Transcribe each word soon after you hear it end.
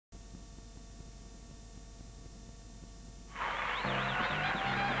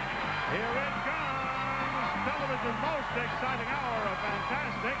most exciting hour of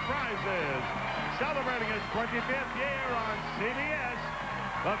fantastic prizes. Celebrating its 25th year on CBS,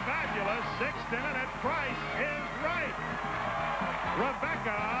 the fabulous 60-minute Price is Right.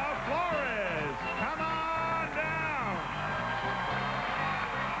 Rebecca Flores, come on down.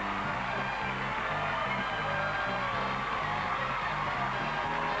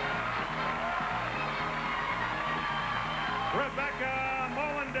 Rebecca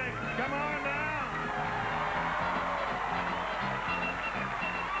Molendick, come on down.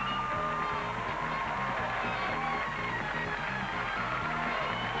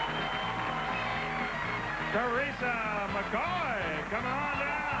 Teresa McCoy, come on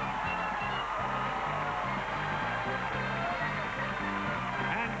down.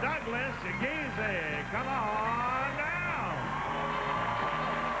 And Douglas Giese, come on down.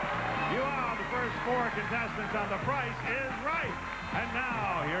 You are the first four contestants on The Price is Right. And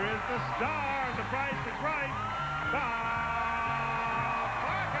now, here is the star of The Price is Right, Bob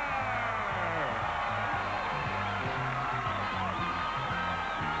Barker.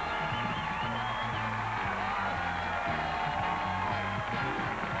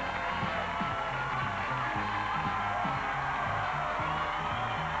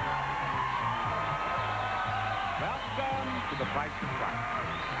 Welcome to The Price is Right.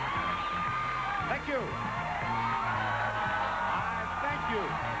 Thank you. Thank you.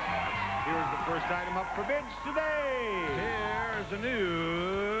 Here's the first item up for bids today. Here's a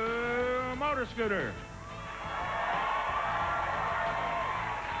new motor scooter.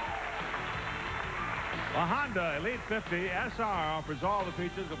 The Honda Elite 50 SR offers all the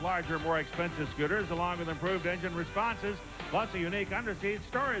features of larger, more expensive scooters, along with improved engine responses, plus a unique underseat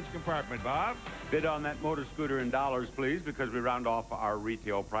storage compartment, Bob. Bid on that motor scooter in dollars, please, because we round off our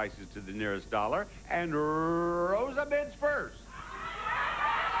retail prices to the nearest dollar. And Rosa bids first.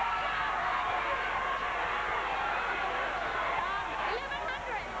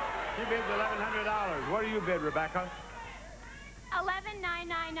 She bids $1,100. What do you bid, Rebecca?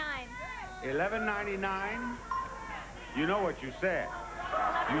 $11,999. $11.99. You know what you said.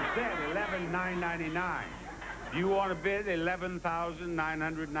 You said $11,999. Do you want to bid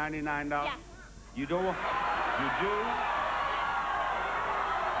 $11,999? Yes. You don't? You do?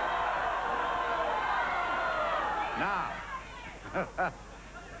 Now.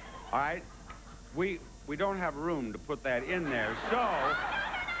 All right. We don't have room to put that in there, so. No.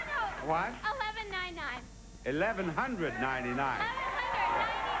 What? $11,999. $1,199. $1,199.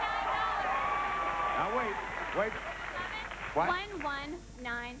 Now wait. What?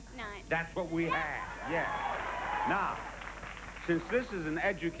 1199. That's what we had. Yeah. Now, since this is an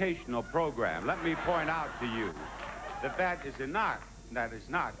educational program, let me point out to you that that is not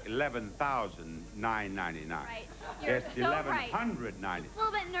 $11,999. Right. You're It's so right. $1,199. A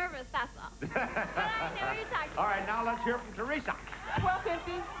little bit nervous, that's all. But I know you're talking. All right, now let's hear from Teresa.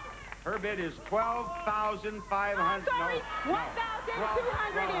 1250. Her bid is $12,500. I'm sorry, No,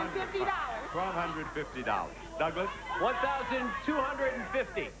 $1,250. $1,250. Douglas?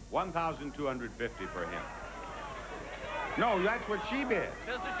 $1,250. $1,250 for him. No, that's what she bid.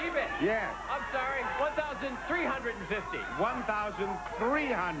 That's what she bid. Yeah. I'm sorry, $1,350.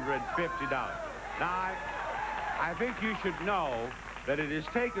 $1,350. Now, I think you should know that it has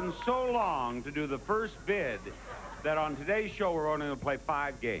taken so long to do the first bid that on today's show we're only going to play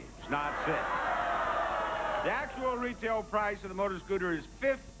 5 games, not 6. The actual retail price of the motor scooter is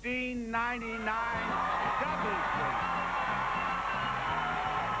 $15.99.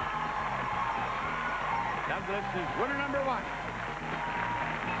 Douglas is winner number 1.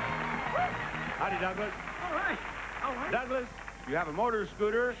 Howdy, Douglas. All right. Douglas, you have a motor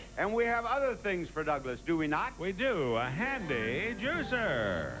scooter, and we have other things for Douglas, do we not? We do, a handy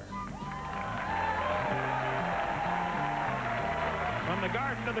juicer. From the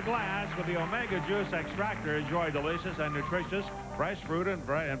garden to the glass with the Omega Juice Extractor, enjoy delicious and nutritious fresh fruit and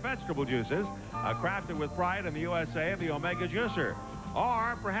vegetable juices, crafted with pride in the USA, the Omega Juicer.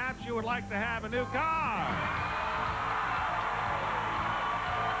 Or perhaps you would like to have a new car.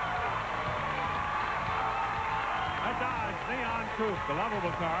 A Dodge Neon Coupe, the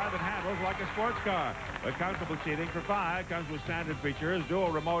lovable car that handles like a sports car. With comfortable seating for 5, comes with standard features, dual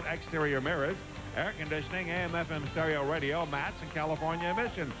remote exterior mirrors, air conditioning, AM/FM stereo radio, mats, and California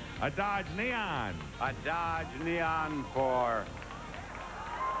emission. A Dodge Neon. A Dodge Neon for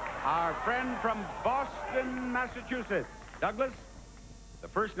our friend from Boston, Massachusetts. Douglas, the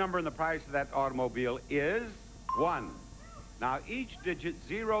first number in the price of that automobile is 1. Now, each digit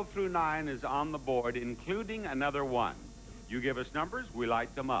 0 through 9 is on the board, including another 1. You give us numbers, we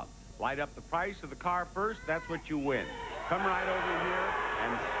light them up. Light up the price of the car first, that's what you win. Come right over here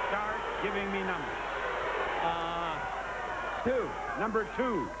and start giving me numbers. 2. Number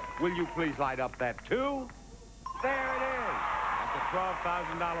 2. Will you please light up that 2? There it is. That's a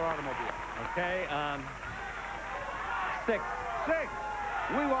 $12,000 automobile. Okay, 6. 6.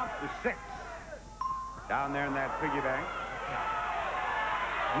 We want the 6. Down there in that piggy bank.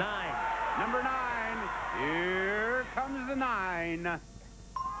 9. Number 9. Here comes the 9.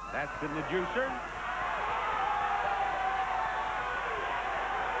 That's in the juicer.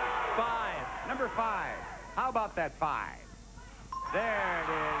 5. Number 5. How about that 5? There it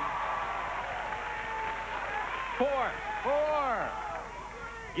is. 4. 4.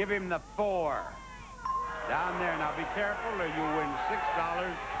 Give him the 4. Down there. Now be careful or you win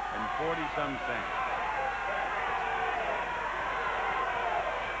 $6.40-some.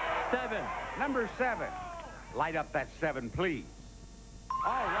 7. Number 7. Light up that 7, please.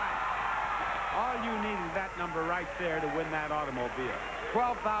 All right. All you need is that number right there to win that automobile.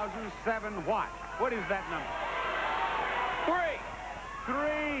 12,007 what? What is that number? 3.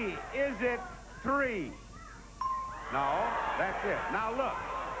 3. Is it 3? No, that's it. Now look,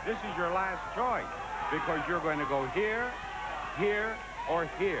 this is your last choice because you're going to go here, here, or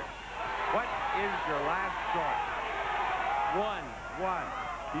here. What is your last choice? 1. 1.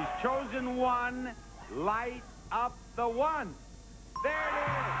 He's chosen 1. Light up the 1. There it is.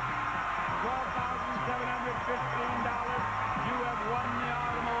 $12,715. You have won the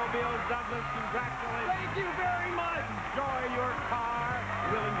automobile, Douglas. Congratulations. Thank you very much. Enjoy your car.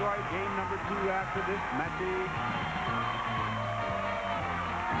 We'll enjoy game number 2 after this message.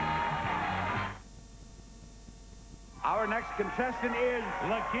 Our next contestant is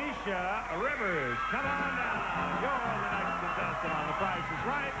Lakeisha Rivers. Come on down. You're the next contestant on The Price is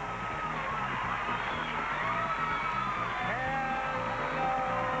Right.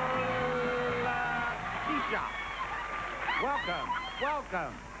 Lakeisha. Welcome.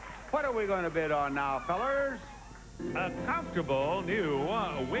 Welcome. What are we going to bid on now, fellers? A comfortable new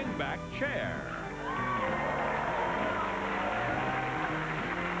wingback chair.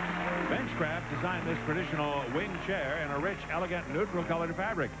 Benchcraft designed this traditional wing chair in a rich, elegant, neutral-colored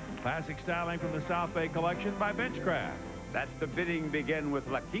fabric. Classic styling from the South Bay collection by Benchcraft. Let the bidding begin with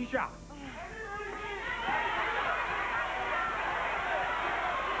Lakeisha.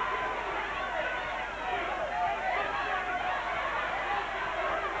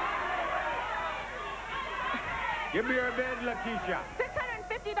 Give me your bid, Lakeisha.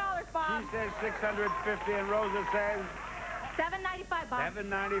 $650, Bob. She says $650, and Rosa says $795, Bob.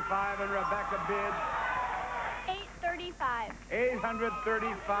 $795, and Rebecca bids $835.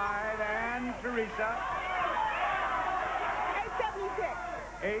 $835, and Teresa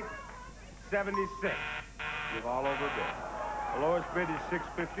 $876. $876. You've all overbid. The lowest bid is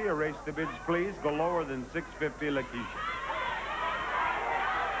 $650. Erase the bids, please. Go lower than $650, Lakeisha.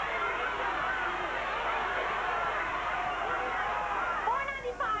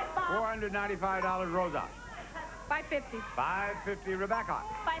 $495, Rosa. $550. $550, Rebecca.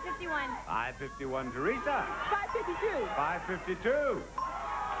 $551. $551, Teresa. $552. $552.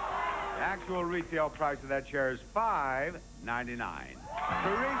 The actual retail price of that chair is $599. Teresa is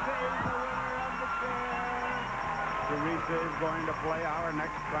the winner of the chair. Teresa is going to play our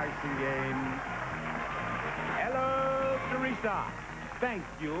next pricing game. Hello, Teresa. Thank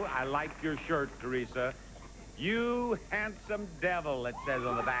you. I like your shirt, Teresa. You handsome devil, it says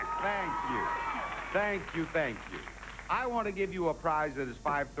on the back. Thank you. Thank you, thank you. I want to give you a prize that is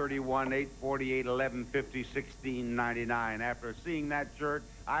 $531, $848, $1150, $16.99. After seeing that shirt,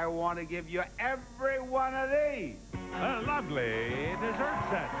 I want to give you every one of these. A lovely dessert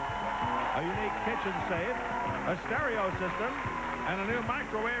set. A unique kitchen safe, a stereo system, and a new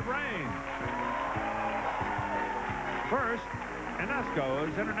microwave range. First,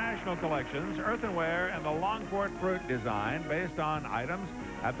 Enesco's International Collections, earthenware, and the Longport fruit design based on items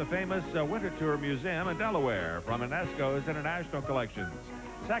at the famous Winter Tour Museum in Delaware from Enesco's International Collections.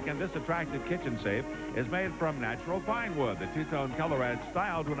 Second, this attractive kitchen safe is made from natural pine wood. The two-tone color adds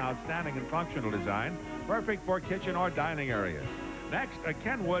style to an outstanding and functional design, perfect for kitchen or dining areas. Next, a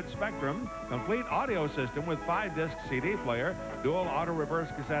Kenwood Spectrum complete audio system with 5-disc CD player, dual auto-reverse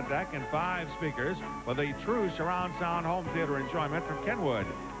cassette deck, and 5 speakers for the true surround sound home theater enjoyment from Kenwood.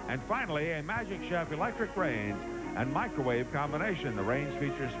 And finally, a Magic Chef electric range and microwave combination. The range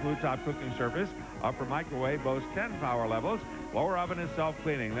features smooth-top cooking surface, upper microwave boasts 10 power levels, lower oven is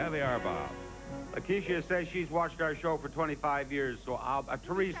self-cleaning. There they are, Bob. Lakeisha says she's watched our show for 25 years, so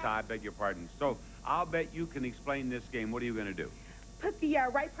Teresa, I beg your pardon. So I'll bet you can explain this game. What are you going to do? Put the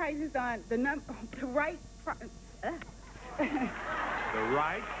right prices on the right price. The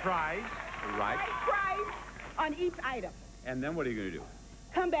right price, the right... Right price on each item. And then what are you going to do?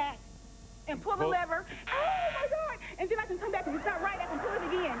 Come back and pull the Pull. lever. Oh, my God. And then I can come back. If it's not right, I can pull it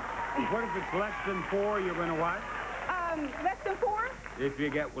again. What if it's less than 4, you're going to what? Less than 4, If you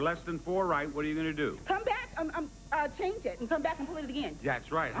get less than 4 right, what are you going to do? come back, change it, and come back and pull it again. That's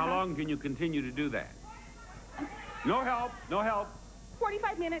right. How Uh-huh. long can you continue to do that? No help. No help.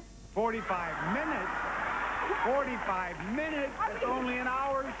 45 minutes. 45 minutes? 45 minutes? It's only an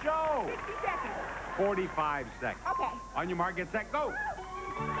hour show. 60 seconds. 45 seconds. Okay. On your mark, get set, go.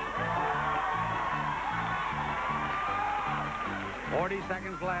 40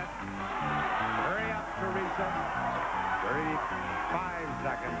 seconds left. Hurry up, Teresa. 35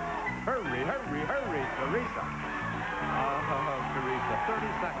 seconds. Hurry, hurry, hurry, Teresa. Oh, Teresa, 30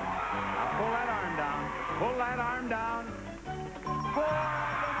 seconds. Now pull that arm down. Pull that arm down. 4 of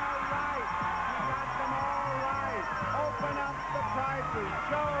them are right. You got them all right. Open up the prices.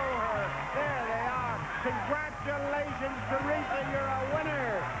 Show her. There they are. Congratulations, Teresa. You're a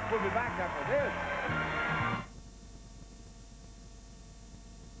winner. We'll be back after this.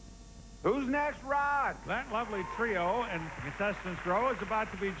 Who's next, Rod? That lovely trio in contestants row is about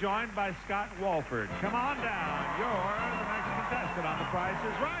to be joined by Scott Walford. Come on down. You're the next contestant on The Price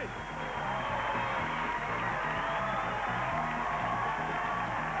is Right.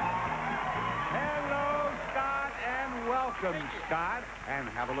 Hello, Scott, and welcome, Scott. And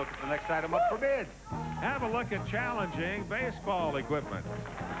have a look at the next item up for bid. Have a look at challenging baseball equipment.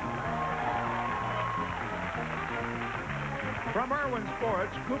 From Irwin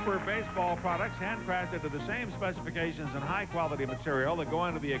Sports, Cooper baseball products handcrafted to the same specifications and high-quality material that go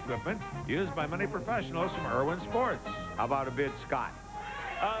into the equipment used by many professionals from Irwin Sports. How about a bid, Scott?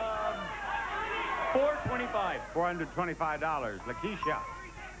 $425. $425. Lakeisha.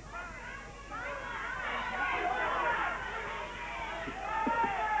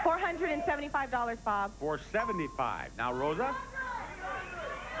 $475, Bob. $475. Now, Rosa?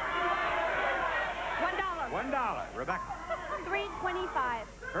 $1. $1. Rebecca? $325.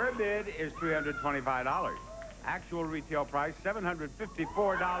 Her bid is $325. Actual retail price, $754. The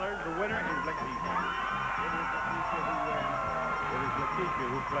winner is Lakeisha. It is Lakeisha who wins. It is Lakeisha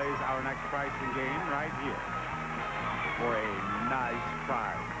who plays our next pricing game right here for a nice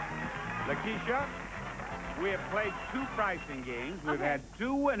prize. Lakeisha, we have played 2 pricing games. We've Okay. had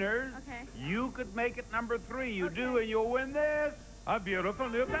 2 winners. Okay. You could make it number 3. You Okay. do, and you'll win this. A beautiful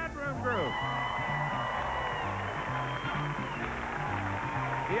new bedroom group.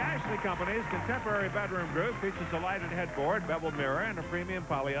 The Ashley Company's contemporary bedroom group features a lighted headboard, beveled mirror, and a premium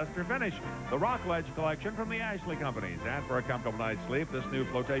polyester finish. The Rockledge collection from the Ashley Companies. And for a comfortable night's sleep, this new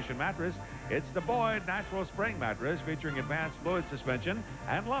flotation mattress. It's the Boyd Natural Spring Mattress featuring advanced fluid suspension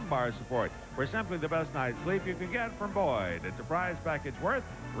and lumbar support. For simply the best night's sleep you can get from Boyd. It's a prize package worth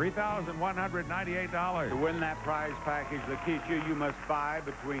 $3,198. To win that prize package, Lakeisha, you must buy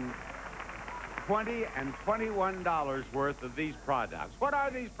between $20 and $21 worth of these products. What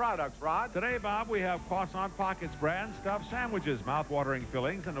are these products, Rod? Today, Bob, we have Croissant Pockets brand stuffed sandwiches, mouth-watering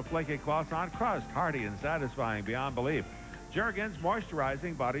fillings, and a flaky croissant crust, hearty and satisfying beyond belief. Jergens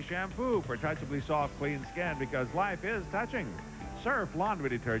moisturizing body shampoo for touchably soft, clean skin because life is touching. Surf laundry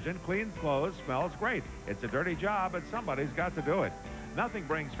detergent cleans clothes, smells great. It's a dirty job, but somebody's got to do it. Nothing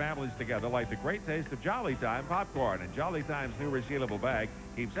brings families together like the great taste of Jolly Time popcorn, and Jolly Time's new resealable bag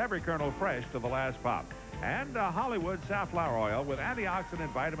keeps every kernel fresh to the last pop. And Hollywood safflower oil with antioxidant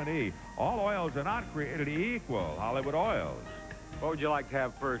vitamin E. All oils are not created equal. Hollywood oils. What would you like to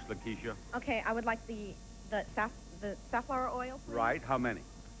have first, Lakeisha? Okay, I would like the safflower oil, please. Right, how many?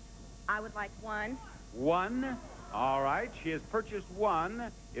 I would like 1. 1. All right, she has purchased 1.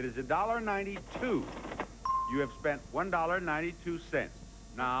 It is $1.92. You have spent $1.92.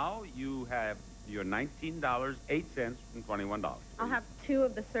 Now you have your $19.08 from $21. I'll have 2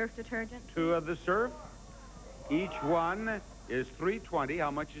 of the surf detergent. 2 of the surf. Each one is $3.20.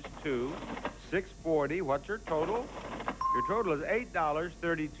 How much is 2? $6.40. What's your total? Your total is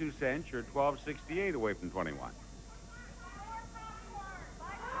 $8.32. You're $12.68 away from 21.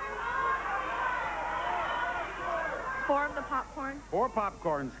 Four of the popcorn. 4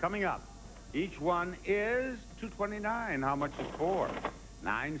 popcorns coming up. Each one is $2.29. How much is 4?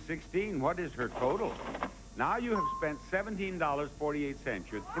 $9.16. What is her total? Now you have spent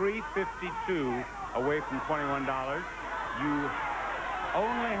 $17.48. You're $3.52 away from $21. You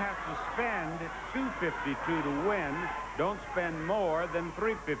only have to spend $2.52 to win. Don't spend more than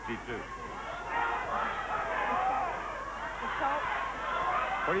 $3.52. The soap.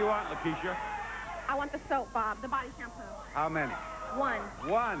 What do you want, Lakeisha? I want the soap, Bob. The body shampoo. How many? 1.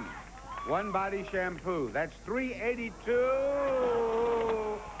 1. 1 body shampoo. That's $3.82.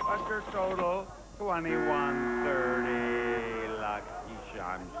 What's your total? $21.30. Lakeisha,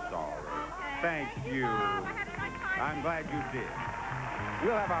 I'm sorry. Thank you. I had a nice time. I'm glad you did.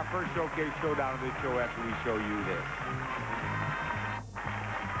 We'll have our first showcase showdown of this show after we show you this.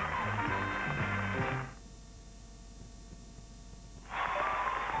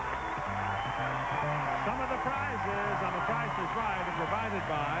 Some of the prizes on The Price is Right are provided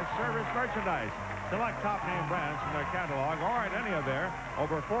by Service Merchandise. Select top name brands from their catalog or at any of their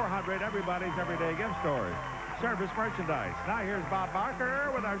over 400 Everybody's Everyday Gift stores. Service Merchandise. Now here's Bob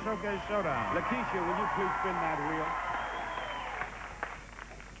Barker with our showcase showdown. Lakeisha, will you please spin that wheel?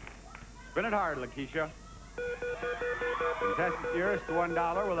 Spin it hard, Lakeisha. Contestant nearest to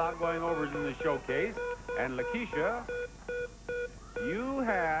 $1 without going overs in the showcase. And Lakeisha, you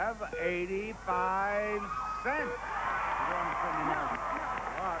have 85 cents.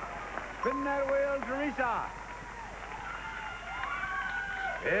 Spin that wheel, Teresa.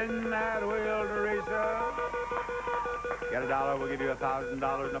 Spin that wheel, Teresa. Get $1, we'll give you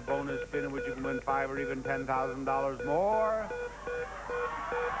 $1,000 in a bonus spin in which you can win $5 or even $10,000 more.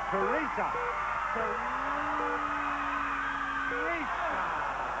 Teresa. Teresa.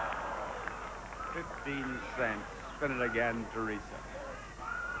 15 cents. Spin it again, Teresa.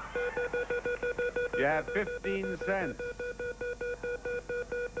 You have 15 cents.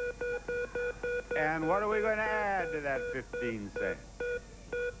 And what are we going to add to that 15 cents?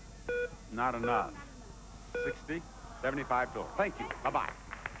 Not enough. 60, 75 total. Thank you. Bye-bye.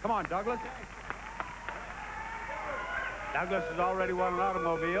 Come on, Douglas. Douglas has already won an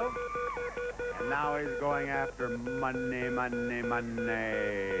automobile. And now he's going after money, money,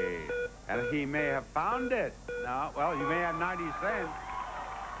 money. And he may have found it. No, well, you may have 90 cents.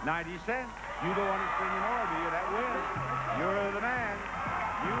 90 cents. You don't want to spend more, do you? That wins. You're the man.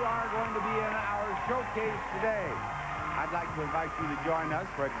 You are going to be in our showcase today. I'd like to invite you to join us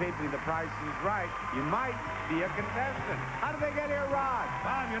for a taping of The Price is Right. You might be a contestant. How do they get here, Rod?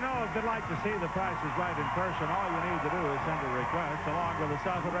 Bob, you know, if you'd like to see The Price is Right in person, all you need to do is send a request along with a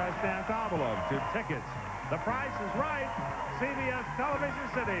self-addressed stamped envelope to Tickets. The Price is Right, CBS Television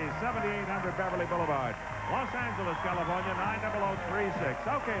City, 7800 Beverly Boulevard, Los Angeles, California, 90036.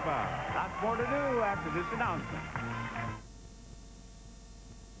 Okay, Bob. Lots more to do after this announcement.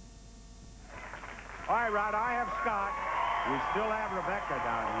 All right, Rod, I have Scott. We still have Rebecca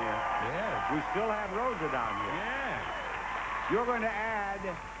down here. Yes. We still have Rosa down here. Yes. You're going to add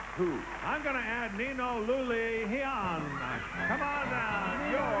who? I'm going to add Nino Luli Hian. Come on down.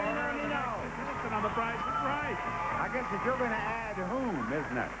 You're the contestant on The Price is Right. I guess if you're going to add whom,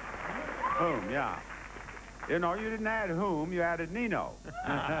 isn't it? Whom, yeah. You know, you didn't add whom, you added Nino.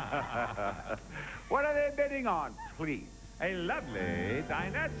 What are they bidding on, please? A lovely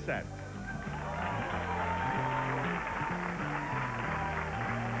dinette set.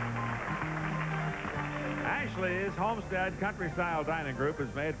 Ashley's Homestead Country-Style Dining Group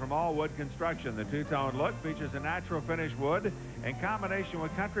is made from all wood construction. The two-tone look features a natural finish wood in combination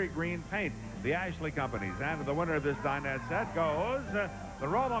with country green paint. The Ashley Companies. And the winner of this dinette set goes the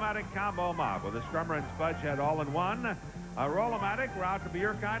Roll-O-Matic Combo Mop with a scrubber and spudge head all in one. A Roll-O-Matic, we're out to be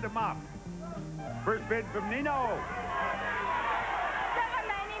your kind of mop. First bid from Nino.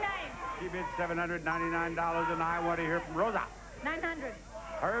 $7.99. She bid $799, and I want to hear from Rosa. $900.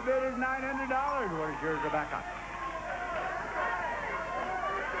 Her bid is $900. What is yours, Rebecca?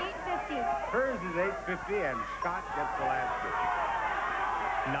 $850. Hers is $850, and Scott gets the last bid.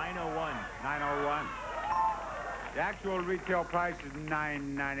 $901. $901. The actual retail price is $9.99, and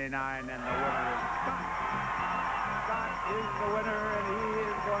the winner is Scott. Scott is the winner, and he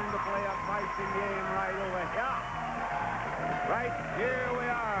is going to play a pricing game right over here. Right here we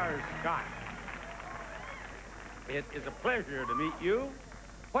are, Scott. It is a pleasure to meet you.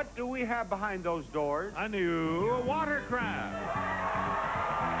 What do we have behind those doors? A new watercraft.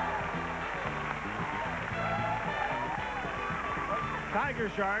 Tiger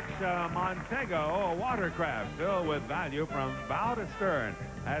Shark's Montego watercraft filled with value from bow to stern.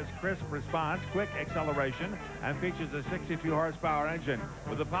 Has crisp response, quick acceleration, and features a 62 horsepower engine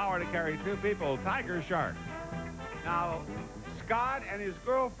with the power to carry 2 people. Tiger Shark. Now, Scott and his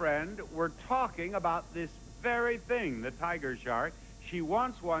girlfriend were talking about this very thing, the Tiger Shark. She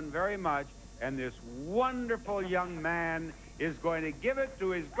wants one very much, and this wonderful young man is going to give it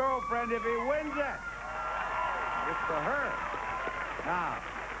to his girlfriend if he wins it. It's for her. Now,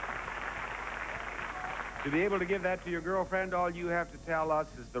 to be able to give that to your girlfriend, all you have to tell us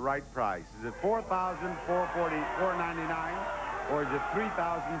is the right price. Is it $4,499 or is it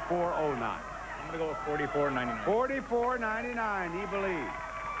 $3,409? I'm going to go with $44.99. $44.99, he believes.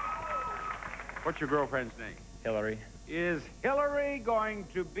 What's your girlfriend's name? Hillary. Is Hillary going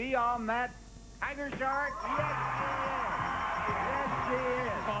to be on that Tiger Shark? Yes, she is. Yes, she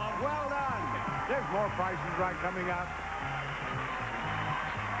is. Well done. There's more prices right coming up.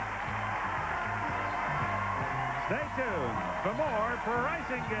 Stay tuned for more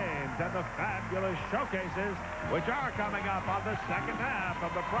pricing games and the fabulous showcases, which are coming up on the second half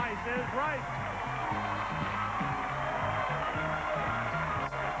of The Price is Right.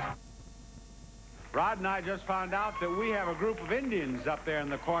 Rod and I just found out that we have a group of Indians up there in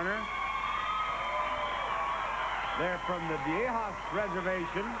the corner. They're from the Viejas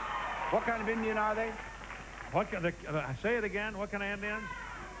Reservation. What kind of Indian are they? Say it again. What kind of Indians?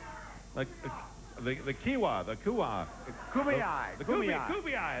 The Kiowa, the Kuwa. Kumeyaay. The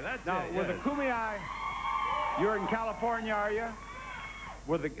Kumeyaay, that's Now, it. with yes. the Kumeyaay, you're in California, are you?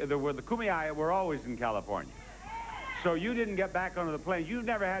 With the Kumeyaay, we're always in California. So you didn't get back onto the plane. You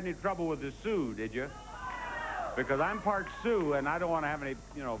never had any trouble with the Sioux, did you? Because I'm part Sioux, and I don't want to have any,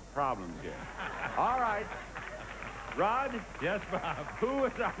 problems here. All right. Rod? Yes, Bob. Who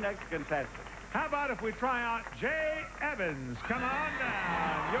is our next contestant? How about if we try out Jay Evans? Come on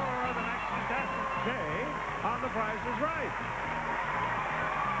down. You're the next contestant, Jay, on The Price is Right.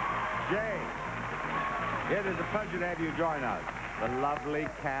 Jay, it is a pleasure to have you join us. The lovely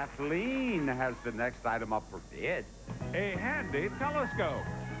Kathleen has the next item up for bid. A handy telescope.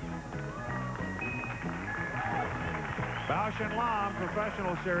 Bausch & Lomb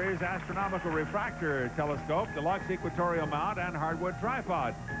Professional Series Astronomical Refractor Telescope, Deluxe Equatorial Mount, and Hardwood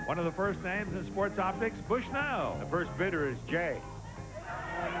Tripod. One of the first names in sports optics, Bushnell. The first bidder is Jay.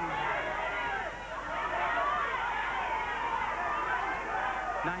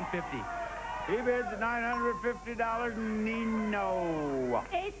 $950. He bids $950. Nino.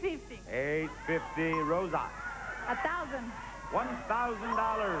 $850. $850. Rosa. $1,000. $1,000.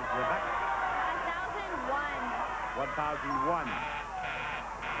 Rebecca. $1,001. $1,001.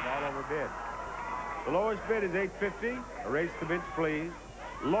 All over bid. The lowest bid is $850. Erase the bids, please.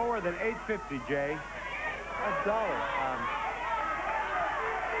 Lower than $850, Jay.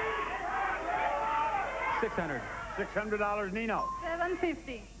 $600. $600, Nino.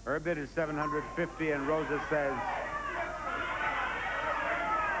 $750. Her bid is $750, and Rosa says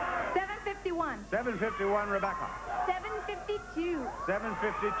 $751. $751, Rebecca. $752.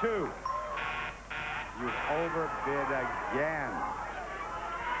 $752. You've overbid again.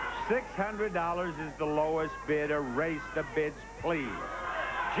 $600 is the lowest bid. Erase the bids, please.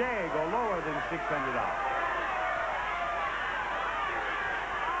 Jay, go lower than $600.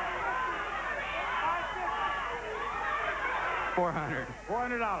 $400.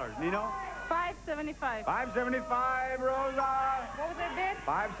 $400, Nino. $575. $575, Rosa. What was it bid?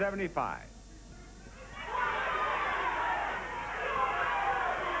 $575.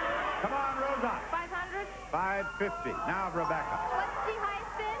 Come on, Rosa. $500. $550. Now, Rebecca. What's the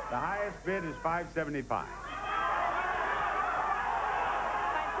highest bid? The highest bid is $575.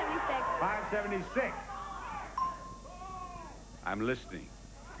 $576. $576. I'm listening.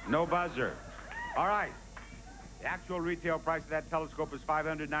 No buzzer. All right. The actual retail price of that telescope is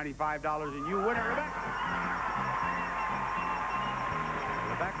 $595, and you win it, Rebecca.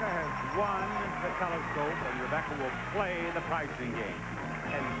 Rebecca has won the telescope, and Rebecca will play the pricing game.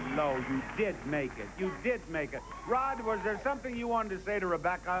 Hello, you did make it. You did make it. Rod, was there something you wanted to say to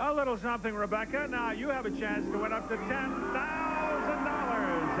Rebecca? A little something, Rebecca. Now you have a chance to win up to $10,000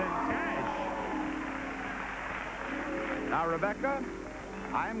 in cash. Now, Rebecca,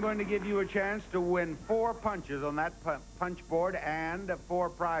 I'm going to give you a chance to win 4 punches on that punch board and 4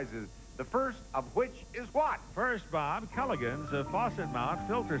 prizes. The first of which is what? First, Bob, Culligan's faucet mount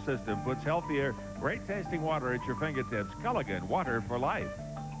filter system puts healthier, great-tasting water at your fingertips. Culligan, water for life.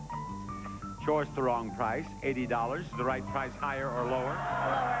 Chose the wrong price, $80. Is the right price higher or lower?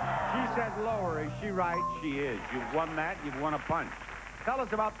 Lower. She said lower. Is she right? She is. You've won that. You've won a punch. Tell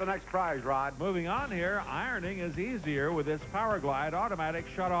us about the next prize, Rod. Moving on here, ironing is easier with this Power Glide automatic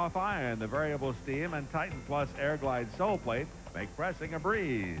shut-off iron. The variable steam and Titan Plus Air Glide sole plate make pressing a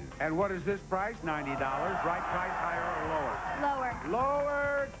breeze. And what is this price? $90. Right price higher or lower? Lower.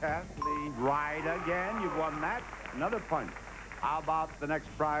 Lower. Kathleen, right again. You've won that. Another punch. How about the next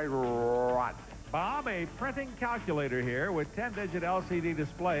prize, Rod? Bob, a printing calculator here with 10-digit LCD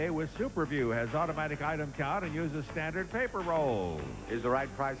display with SuperView, has automatic item count and uses standard paper rolls. Is the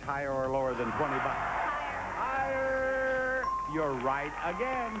right price higher or lower than $20? Higher. Higher. You're right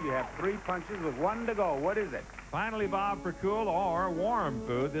again. You have 3 punches with 1 to go. What is it? Finally, Bob, for cool or warm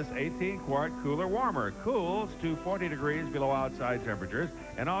food, this 18-quart Cooler Warmer cools to 40 degrees below outside temperatures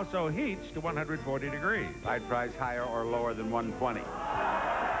and also heats to 140 degrees. Right price higher or lower than $120?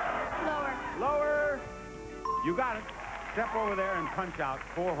 Lower. Lower. You got it. Step over there and punch out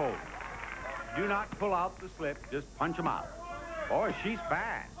 4 holes. Do not pull out the slip. Just punch them out. Boy, she's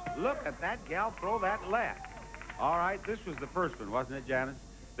fast. Look at that gal throw that left. All right, this was the first one, wasn't it, Janice?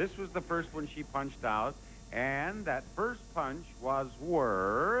 This was the first one she punched out, and that first punch was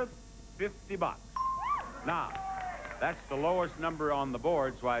worth $50. Now, that's the lowest number on the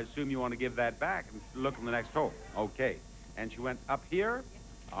board, so I assume you want to give that back and look in the next hole. Okay. And she went up here.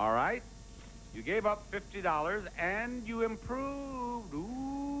 All right. You gave up $50, and you improved. Ooh.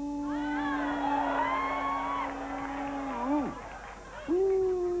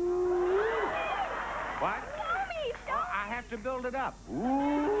 Ooh. What? Mommy, Oh, I have to build it up. Ooh.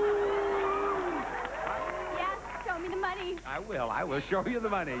 Yes, show me the money. I will show you the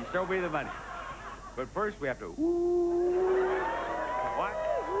money. Show me the money. But first we have to. Ooh. What?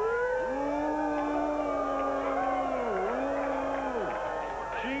 Ooh.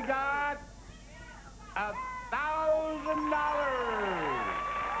 She got $1,000.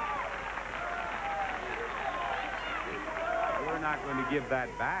 You're not going to give that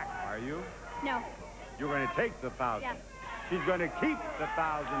back, are you? No. You're going to take the $1,000. Yes. She's going to keep the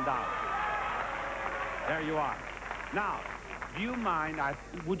 $1,000. There you are. Now, do you mind?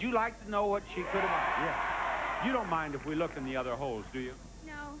 Would you like to know what she could have? Yeah. You don't mind if we look in the other holes, do you?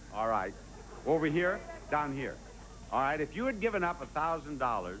 No. All right. Over here, down here. All right. If you had given up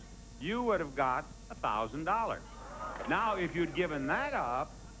 $1,000, you would have got $1,000. Now, if you'd given that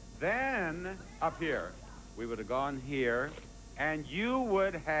up, then up here, we would have gone here, and you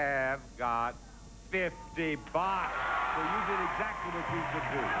would have got $50. So you did exactly what you should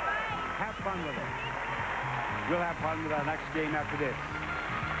do. Have fun with it. We'll have fun with our next game after this.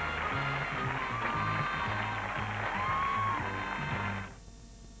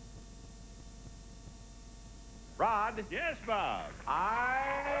 Rod? Yes, Bob. I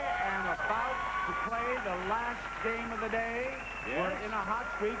am about to play the last game of the day. Yes. We're in a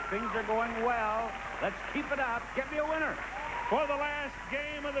hot streak. Things are going well. Let's keep it up. Get me a winner. For the last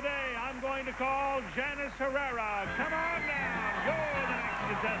game of the day, I'm going to call Janice Herrera. Come on now. You're the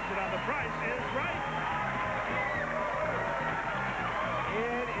next contestant on The Price is Right.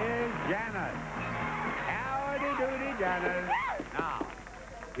 It is Janice. Howdy doody, Janice. Now,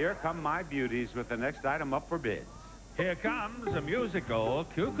 here come my beauties with the next item up for bids. Here comes a musical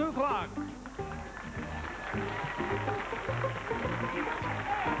cuckoo clock.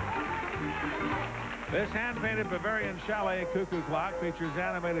 This hand-painted Bavarian chalet cuckoo clock features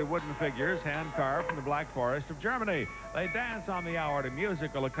animated wooden figures hand-carved from the Black Forest of Germany. They dance on the hour to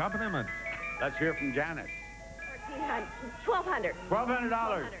musical accompaniment. Let's hear from Janice. $1,200.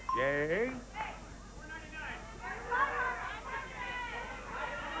 $1,200. Yay.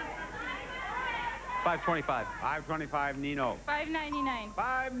 $525. $525, Nino. $5.99.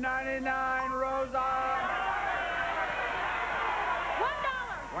 $5.99, Rosa.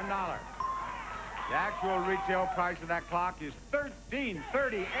 $1. The actual retail price of that clock is $13.38. Janice,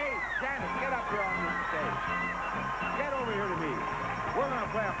 get up here on this stage. Get over here to me. We're going to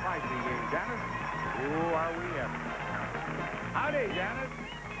play a pricing game, Janice. Who are we ever? Howdy, Janice.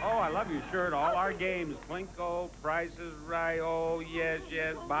 Oh, I love your shirt. All our games. Plinko, Price is Right. Oh, yes,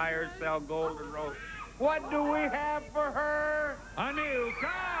 yes. Buy or sell Golden Rose. What do we have for her? A new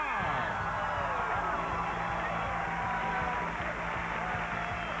car!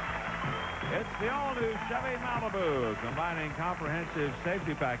 It's the all-new Chevy Malibu, combining comprehensive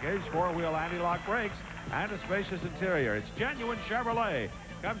safety package, four-wheel anti-lock brakes, and a spacious interior. It's genuine Chevrolet.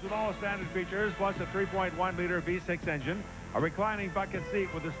 Comes with all standard features, plus a 3.1-liter V6 engine, a reclining bucket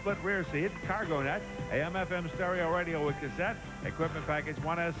seat with a split rear seat, cargo net, AM/FM stereo radio with cassette, equipment package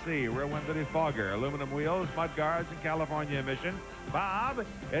 1SC, rear window defogger, aluminum wheels, mud guards, and California emission. Bob,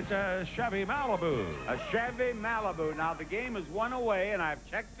 it's a Chevy Malibu. A Chevy Malibu. Now, the game is one away, and I've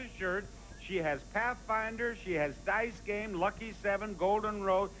checked the shirt. She has Pathfinder, she has Dice Game, Lucky 7, Golden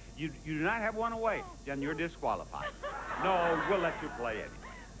Road. You do not have one away, then you're disqualified. No, we'll let you play it.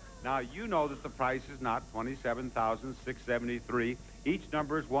 Now, you know that the price is not $27,673. Each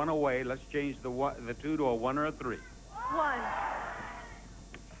number is one away. Let's change the two to a 1 or a 3. 1.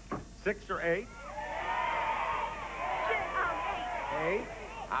 6 or 8? 8.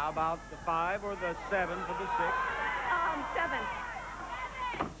 How about the 5 or the 7 for the 6? 7.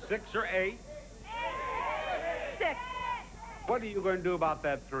 6 or 8? 6. What are you going to do about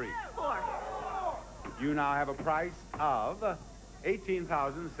that 3? 4. You now have a price of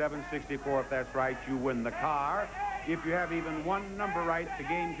 $18,764. If that's right, you win the car. If you have even one number right, the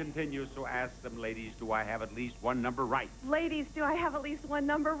game continues. So ask them, ladies, do I have at least one number right? Ladies, do I have at least one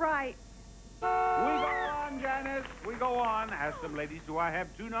number right? We go on, Janice. We go on. Ask them, ladies, do I have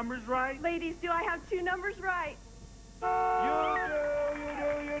 2 numbers right? Ladies, do I have 2 numbers right?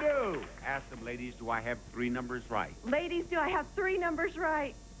 You do. Ask Ask them, ladies, do I have 3 numbers right? Ladies, do I have 3 numbers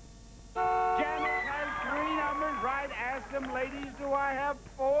right? Janet has 3 numbers right. Ask them, ladies, do I have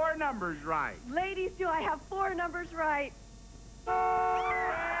 4 numbers right? Ladies, do I have 4 numbers right?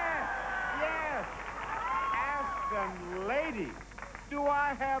 Yes, yes. Ask them, ladies, do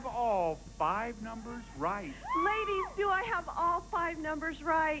I have all 5 numbers right? Ladies, do I have all 5 numbers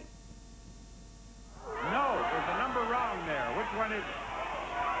right? No, there's a number wrong there. Which one is it?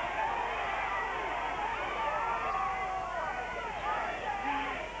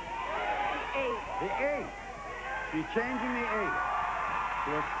 The 8. She's changing the 8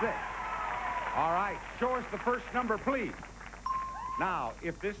 to a 6. All right, show us the first number, please. Now,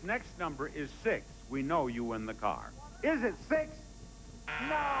 if this next number is 6, we know you win the car. Is it 6?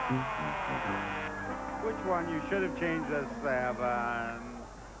 No. Which one? You should have changed the 7.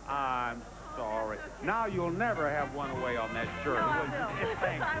 I'm sorry. Now you'll never have one away on that shirt. No, I will.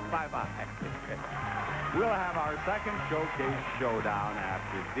 Thanks. Bye-bye. We'll have our second showcase showdown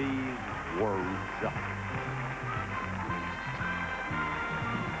after these words.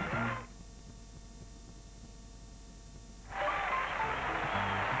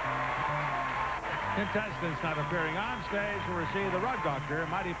 Contestants not appearing on stage will receive the Rug Doctor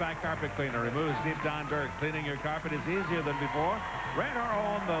Mighty Fat Carpet Cleaner. Removes deep down dirt. Cleaning your carpet is easier than before. Rent or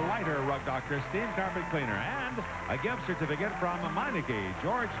own the lighter Rug Doctor Steam Carpet Cleaner. And a gift certificate from Meineke.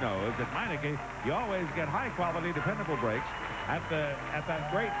 George knows at Meineke you always get high-quality, dependable brakes at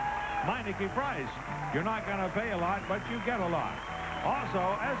that great Meineke price. You're not going to pay a lot, but you get a lot.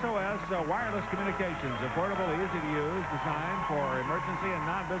 Also, SOS Wireless Communications, affordable, easy to use, designed for emergency and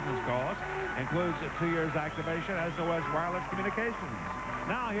non-business calls. Includes 2 years activation, SOS Wireless Communications.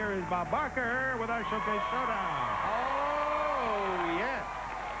 Now here is Bob Barker with our Showcase Showdown. Oh, yes.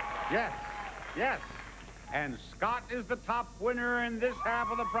 Yes. Yes. And Scott is the top winner in this half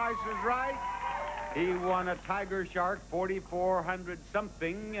of The Price is Right. He won a Tiger Shark 4,400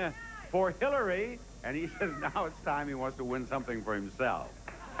 something for Hillary. And he says now it's time he wants to win something for himself.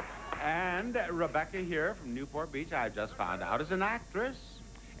 And Rebecca here from Newport Beach, I just found out, is an actress.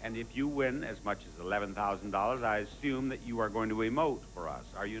 And if you win as much as $11,000, I assume that you are going to emote for us,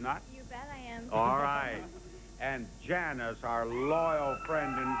 are you not? You bet I am. All right. And Janice, our loyal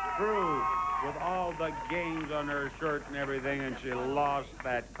friend and true, with all the gains on her shirt and everything, and she lost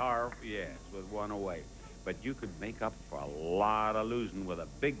that car, yes, with one away. But you could make up for a lot of losing with a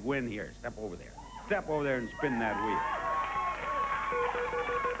big win here. Step over there. Step over there and spin that wheel.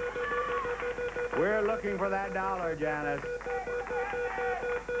 We're looking for that dollar, Janice.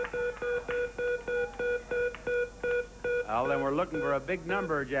 Well, then we're looking for a big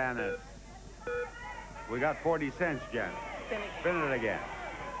number, Janice. We got 40 cents, Janice. Spin it again.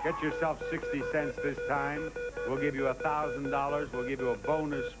 Get yourself 60 cents this time. We'll give you $1,000. We'll give you a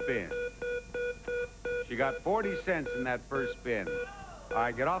bonus spin. She got 40 cents in that first spin. All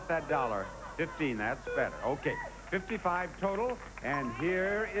right, get off that dollar. 15, that's better. Okay, 55 total, and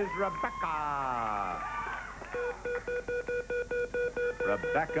here is Rebecca.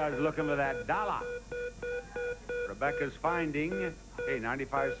 Rebecca's looking for that dollar. Rebecca's finding, hey,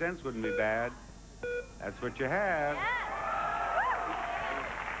 95 cents wouldn't be bad. That's what you have.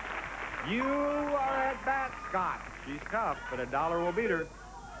 You are at bat, Scott. She's tough, but a dollar will beat her.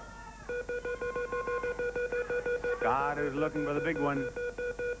 Scott is looking for the big one.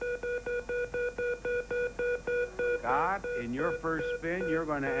 Scott, in your first spin, you're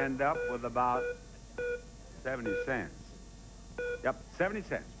going to end up with about 70 cents. Yep, 70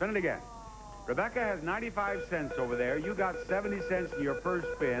 cents. Spin it again. Rebecca has 95 cents over there. You got 70 cents in your first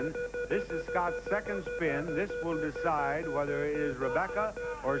spin. This is Scott's second spin. This will decide whether it is Rebecca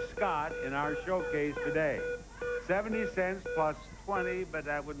or Scott in our showcase today. 70 cents plus 20, but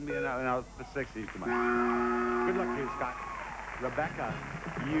that wouldn't be enough. No, the 60 is too much. Good luck to you, Scott. Rebecca,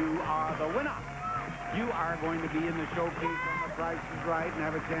 you are the winner. You are going to be in the showcase on The Price is Right and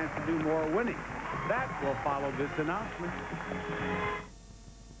have a chance to do more winning. That will follow this announcement.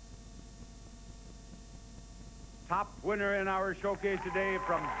 Top winner in our showcase today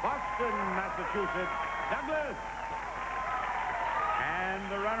from Boston, Massachusetts, Douglas.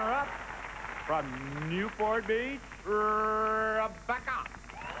 And the runner-up from Newport Beach, Rebecca.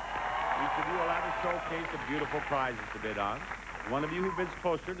 Each of you will have a showcase of beautiful prizes to bid on. One of you who bids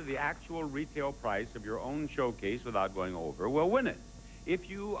closer to the actual retail price of your own showcase without going over will win it.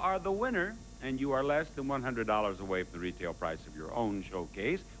 If you are the winner and you are less than $100 away from the retail price of your own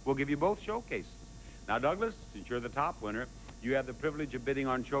showcase, we'll give you both showcases. Now, Douglas, since you're the top winner, you have the privilege of bidding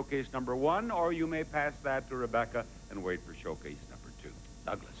on showcase number 1, or you may pass that to Rebecca and wait for showcase number 2.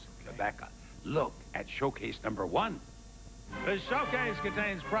 Douglas, Rebecca, look at showcase number 1. The showcase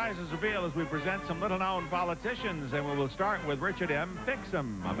contains prizes revealed as we present some little-known politicians, and we will start with Richard M.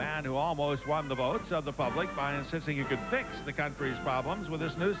 Fixum, a man who almost won the votes of the public by insisting he could fix the country's problems with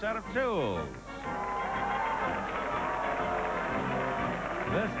this new set of tools.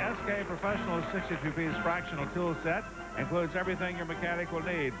 This SK Professional 62-piece fractional tool set includes everything your mechanic will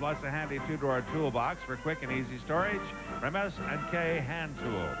need, plus a handy two-drawer toolbox for quick and easy storage from S&K Hand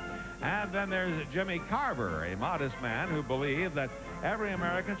Tool. And then there's Jimmy Carver, a modest man who believed that every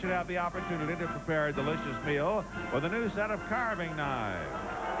American should have the opportunity to prepare a delicious meal with a new set of carving knives.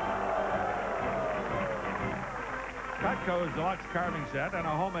 Cutco's deluxe carving set and a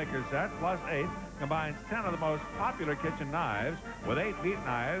homemaker set, plus 8, combines 10 of the most popular kitchen knives with 8 meat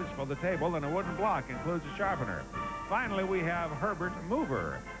knives for the table and a wooden block, includes a sharpener. Finally, we have Herbert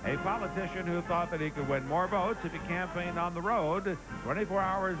Moover, a politician who thought that he could win more votes if he campaigned on the road 24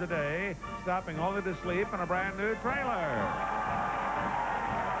 hours a day, stopping only to sleep in a brand new trailer.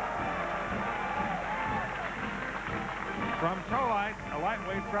 From Towlight, a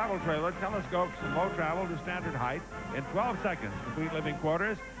lightweight travel trailer telescopes from low travel to standard height in 12 seconds, complete living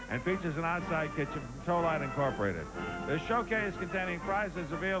quarters, and features an outside kitchen from Towlight Incorporated. The showcase containing prizes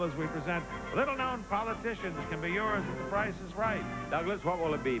revealed as we present little-known politicians can be yours if the price is right. Douglas, what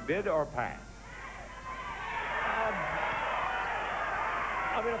will it be, bid or pass?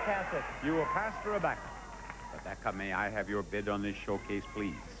 I'm going to pass it. You will pass to Rebecca. Rebecca, may I have your bid on this showcase,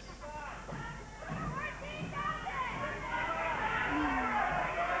 please?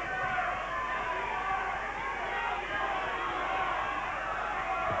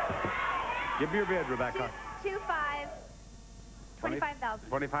 Give me your bid, Rebecca. 25. $25,000.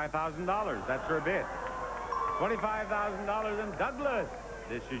 $25,000. That's her bid. $25,000 in Douglas.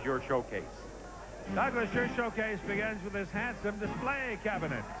 This is your showcase. Douglas, your showcase begins with this handsome display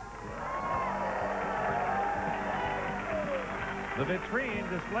cabinet. The vitrine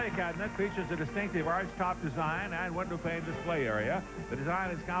display cabinet features a distinctive arch-top design and window pane display area. The design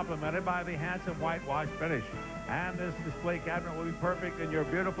is complemented by the handsome whitewash finish. And this display cabinet will be perfect in your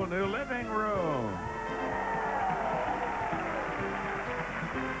beautiful new living room.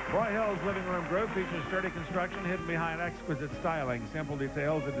 Roy Hill's living room group features sturdy construction hidden behind exquisite styling, simple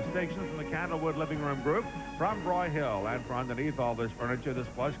details and distinctions from the Candlewood living room group from Roy Hill. And for underneath all this furniture, this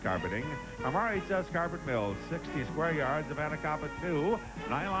plush carpeting from RHS Carpet Mills, 60 square yards of Anacapa 2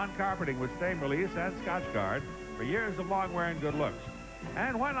 nylon carpeting with stain release and Scotchgard for years of long wear and good looks.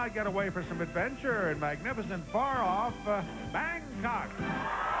 And why not get away for some adventure in magnificent far-off Bangkok?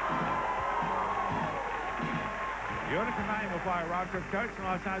 Unica 9 will fly a round-trip coach from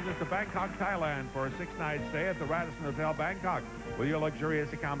Los Angeles to Bangkok, Thailand for a 6-night stay at the Radisson Hotel Bangkok. With your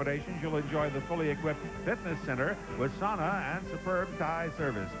luxurious accommodations, you'll enjoy the fully equipped fitness center with sauna and superb Thai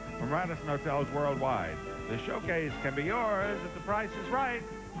service from Radisson Hotels worldwide. The showcase can be yours if the price is right.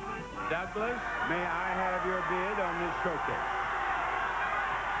 Douglas, may I have your bid on this showcase?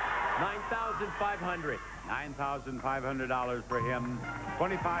 $9,500. $9,500 for him.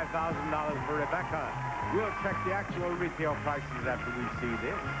 $25,000 for Rebecca. We'll check the actual retail prices after we see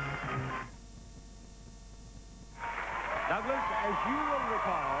this. Douglas, as you will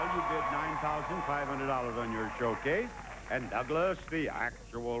recall, you bid $9,500 on your showcase. And Douglas, the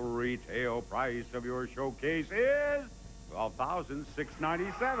actual retail price of your showcase is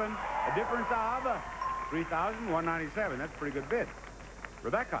 $12,697. A difference of $3,197. That's a pretty good bid.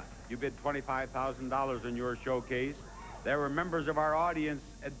 Rebecca, you bid $25,000 on your showcase. There were members of our audience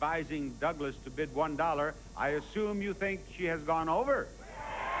advising Douglas to bid $1. I assume you think she has gone over.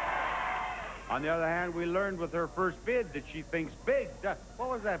 On the other hand, we learned with her first bid that she thinks big. What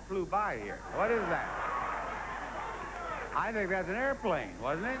was that flew by here? What is that? I think that's an airplane,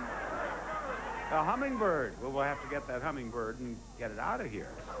 wasn't it? A hummingbird. Well, we'll have to get that hummingbird and get it out of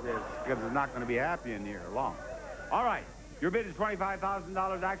here. Because it's not going to be happy in here long. All right. Your bid is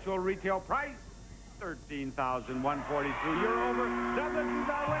 $25,000 actual retail price. $13,143. You're over. Douglas is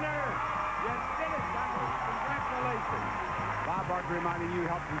our winner. Yes, did it, Douglas. Congratulations. Bob Barker reminding you,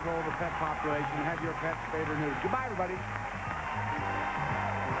 help control the pet population. Have your pets spayed or neutered. Goodbye, everybody.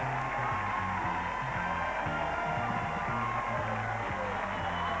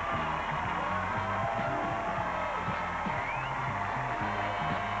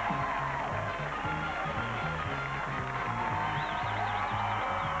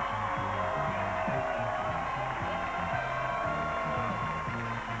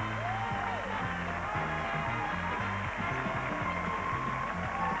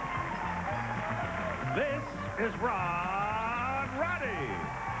 This is Ron Roddy,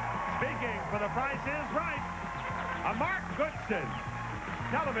 speaking for The Price is Right, a Mark Goodson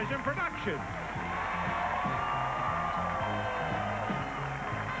television production.